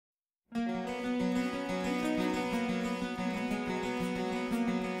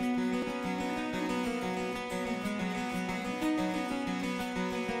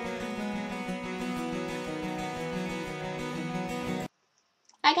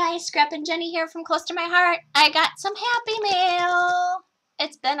Hi guys, Scrap and Jenny here from Close to My Heart. I got some Happy Mail.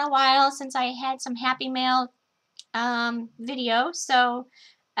 It's been a while since I had some Happy Mail video, so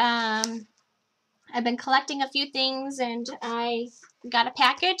I've been collecting a few things, and I got a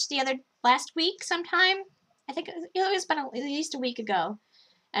package last week sometime. I think it was been at least a week ago,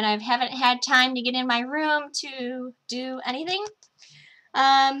 and I haven't had time to get in my room to do anything.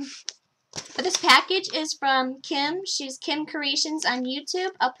 But this package is from Kim. She's Kimbo Kreations on YouTube.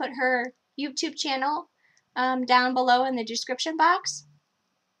 I'll put her YouTube channel down below in the description box.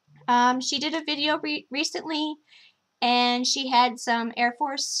 She did a video recently, and she had some Air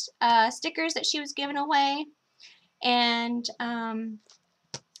Force stickers that she was giving away. And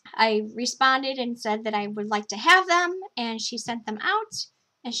I responded and said that I would like to have them, and she sent them out.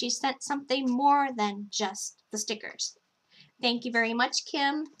 And she sent something more than just the stickers. Thank you very much,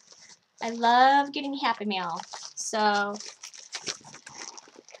 Kim. I love getting Happy Mail. So,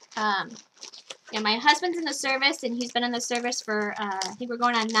 yeah, my husband's in the service, and he's been in the service for, I think we're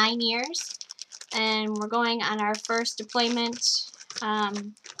going on 9 years. And we're going on our first deployment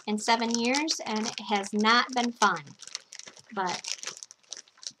in 7 years, and it has not been fun. But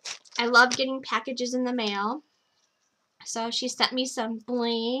I love getting packages in the mail. So she sent me some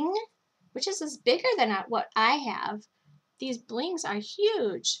bling, which is bigger than what I have. These blings are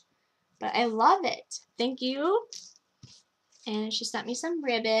huge. But I love it. Thank you. And she sent me some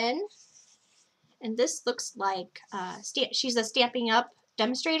ribbon. And this looks like, she's a Stamping Up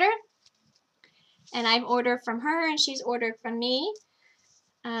demonstrator. And I've ordered from her, and she's ordered from me.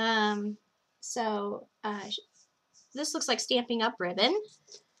 This looks like Stamping Up ribbon.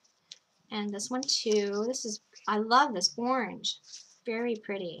 And this one too. I love this orange. Very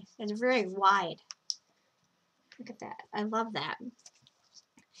pretty. It's very wide. Look at that. I love that.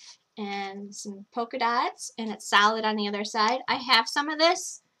 And some polka dots, and it's solid on the other side. I have some of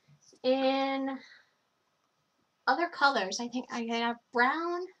this in other colors. I think I have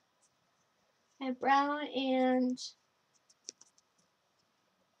brown. I have brown and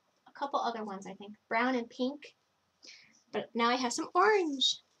a couple other ones, I think. Brown and pink. But now I have some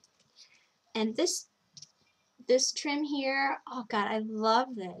orange. And this trim here, oh God, I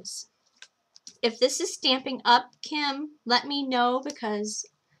love this. If this is Stamping Up, Kim, let me know, because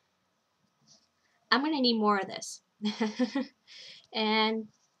I'm going to need more of this. And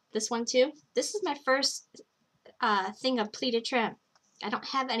this one too. This is my first thing of pleated trim. I don't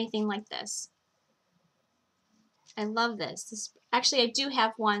have anything like this. I love this. Actually, I do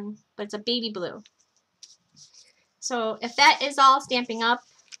have one, but it's a baby blue. So if that is all Stamping Up,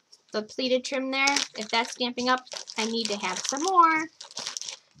 the pleated trim there, if that's Stamping Up, I need to have some more.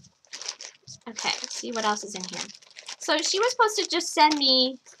 Okay, let's see what else is in here. So she was supposed to just send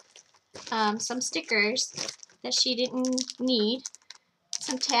me some stickers that she didn't need.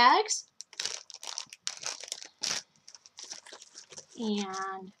 Some tags.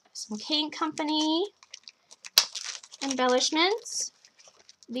 And some K & Company embellishments.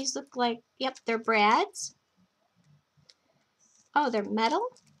 These look like, yep, they're brads. Oh, they're metal?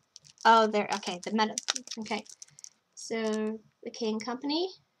 Oh, they're, okay, the metal. Okay. So, the K & Company.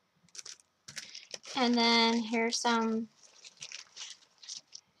 And then here's some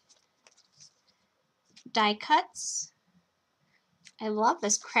die cuts. I love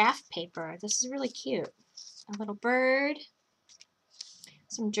this craft paper. This is really cute. A little bird.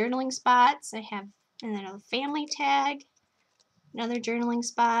 Some journaling spots. I have, and then a family tag. Another journaling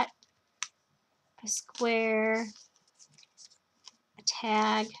spot. A square. A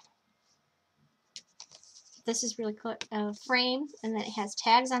tag. This is really cool. A frame, and then it has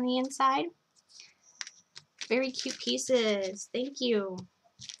tags on the inside. Very cute pieces. Thank you.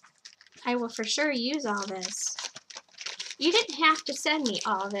 I will for sure use all this. You didn't have to send me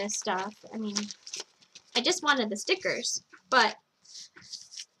all this stuff. I mean, I just wanted the stickers, but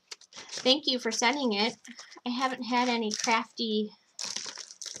thank you for sending it. I haven't had any crafty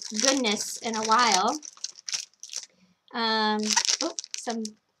goodness in a while. Some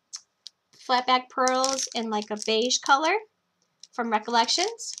flat back pearls in like a beige color from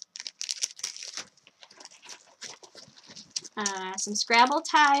Recollections. Some Scrabble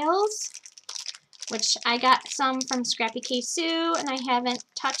tiles, which I got some from Scrappy K Sue, and I haven't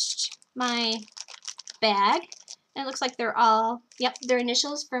touched my bag. And it looks like they're all, yep, they're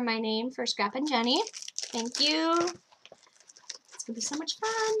initials for my name for Scrap and Jenny. Thank you. It's going to be so much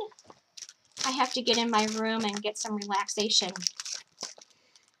fun. I have to get in my room and get some relaxation.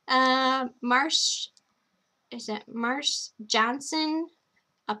 Marsh Johnson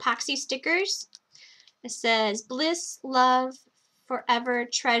epoxy stickers. It says bliss, love, forever,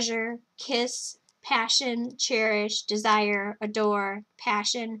 treasure, kiss, passion, cherish, desire, adore,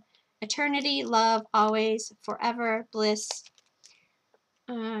 passion, eternity, love, always, forever, bliss,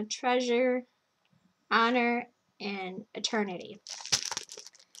 treasure, honor, and eternity.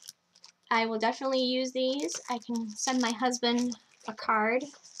 I will definitely use these. I can send my husband a card.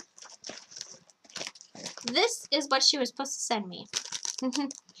 This is what she was supposed to send me.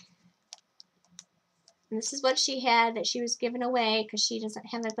 This is what she had that she was giving away because she doesn't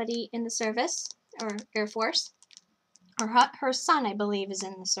have anybody in the service or Air Force. Her son, I believe, is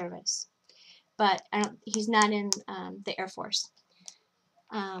in the service, but he's not in the Air Force.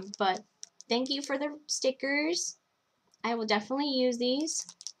 But thank you for the stickers. I will definitely use these.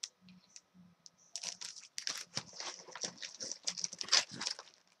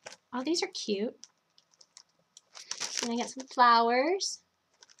 Oh, these are cute. And I got some flowers.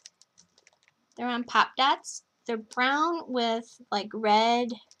 They're on pop dots. They're brown with like red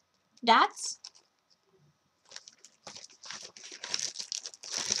dots.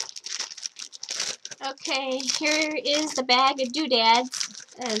 Okay, here is the bag of doodads,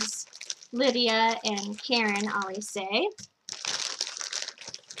 as Lydia and Karen always say.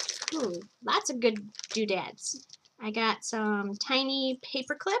 Ooh, lots of good doodads. I got some tiny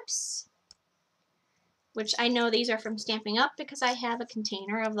paper clips, which I know these are from Stampin' Up! Because I have a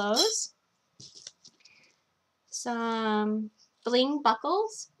container of those. Some bling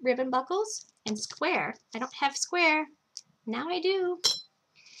buckles, ribbon buckles, and square. I don't have square. Now I do.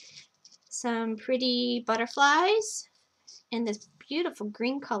 Some pretty butterflies and this beautiful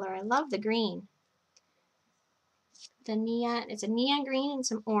green color. I love the green. The neon, it's a neon green and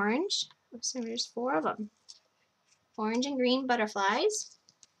some orange. So there's 4 of them. Orange and green butterflies.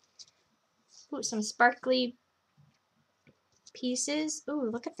 Ooh, some sparkly pieces. Ooh,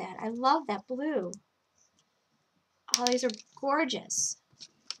 look at that. I love that blue. Oh, these are gorgeous.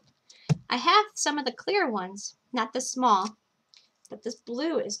 I have some of the clear ones, not the small, but this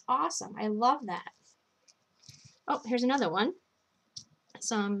blue is awesome. I love that. Oh, here's another one.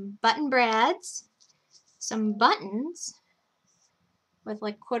 Some button brads, some buttons with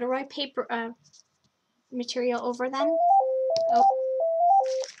like corduroy paper material over them. Oh,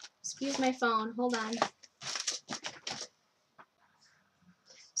 excuse my phone. Hold on.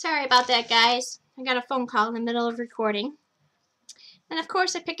 Sorry about that, guys. I got a phone call in the middle of recording. And of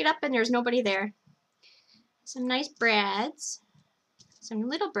course I pick it up and there's nobody there. Some nice brads. Some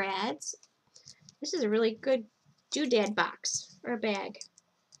little brads. This is a really good doodad box or a bag.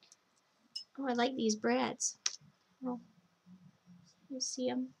 Oh, I like these brads. Oh, you see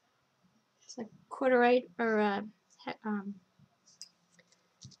them? It's like corduroy or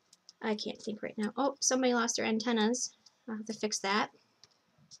I can't think right now. Oh, somebody lost their antennas. I'll have to fix that.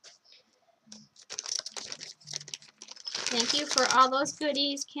 Thank you for all those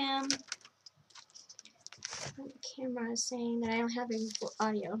goodies, Kim. The camera is saying that I don't have any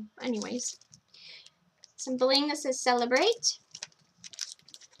audio. Anyways, some bling that says celebrate.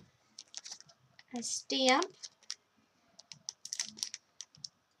 A stamp.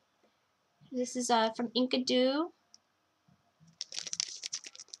 This is from Inkadoo.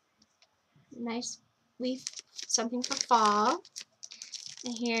 Nice leaf, something for fall.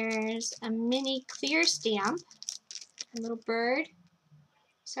 And here's a mini clear stamp. A little bird.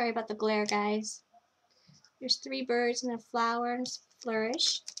 Sorry about the glare, guys. There's 3 birds and a flower and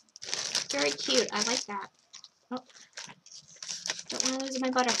flourish. Very cute. I like that. Oh, don't want to lose my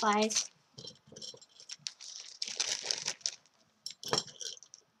butterflies.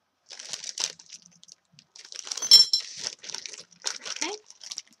 Okay.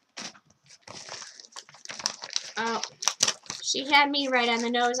 Oh, she had me right on the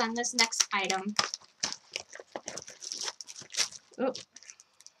nose on this next item. Oh.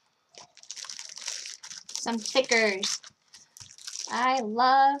 Some thickers. I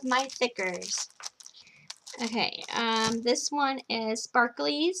love my thickers. Okay, this one is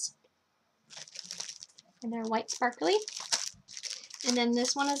sparklies. And they're white sparkly. And then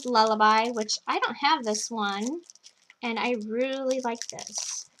this one is Lullaby, which I don't have this one. And I really like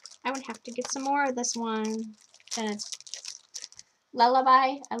this. I would have to get some more of this one. And it's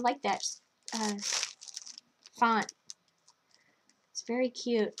Lullaby. I like that font. It's very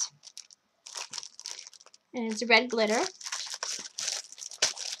cute. And it's red glitter.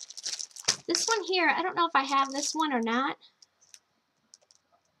 This one here, I don't know if I have this one or not.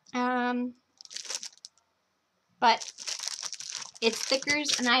 But it's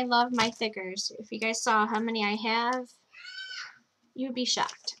thickers, and I love my thickers. If you guys saw how many I have, you'd be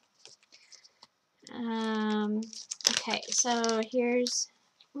shocked. Okay, so here's,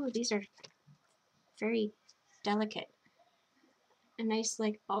 ooh, these are very delicate. a nice,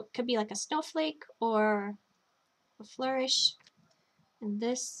 like, oh, it could be like a snowflake or a flourish. And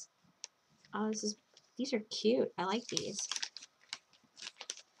this, oh, these are cute. I like these.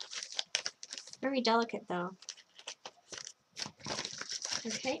 Very delicate though.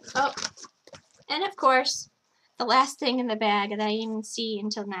 Okay, oh, and of course, the last thing in the bag that I didn't even see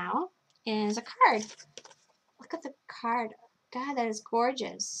until now is a card. Look at the card. God, that is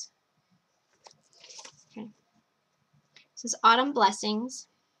gorgeous. Okay. This is Autumn Blessings.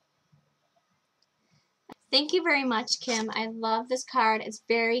 Thank you very much, Kim. I love this card. It's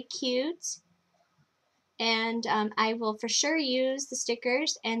very cute. And I will for sure use the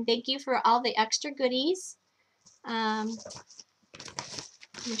stickers. And thank you for all the extra goodies.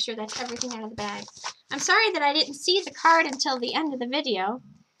 Make sure that's everything out of the bag. I'm sorry that I didn't see the card until the end of the video.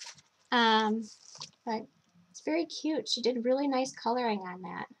 But it's very cute. She did really nice coloring on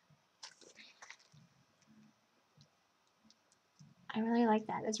that. I really like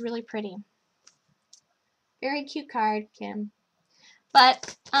that. It's really pretty. Very cute card, Kim.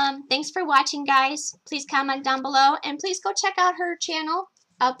 But thanks for watching, guys. Please comment down below, and please go check out her channel.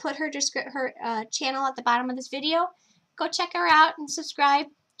 I'll put her channel at the bottom of this video. Go check her out and subscribe.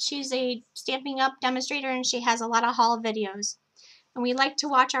 She's a Stampin' Up! Demonstrator, and she has a lot of haul videos. And we like to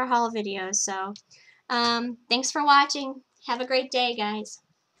watch our haul videos. So thanks for watching. Have a great day, guys.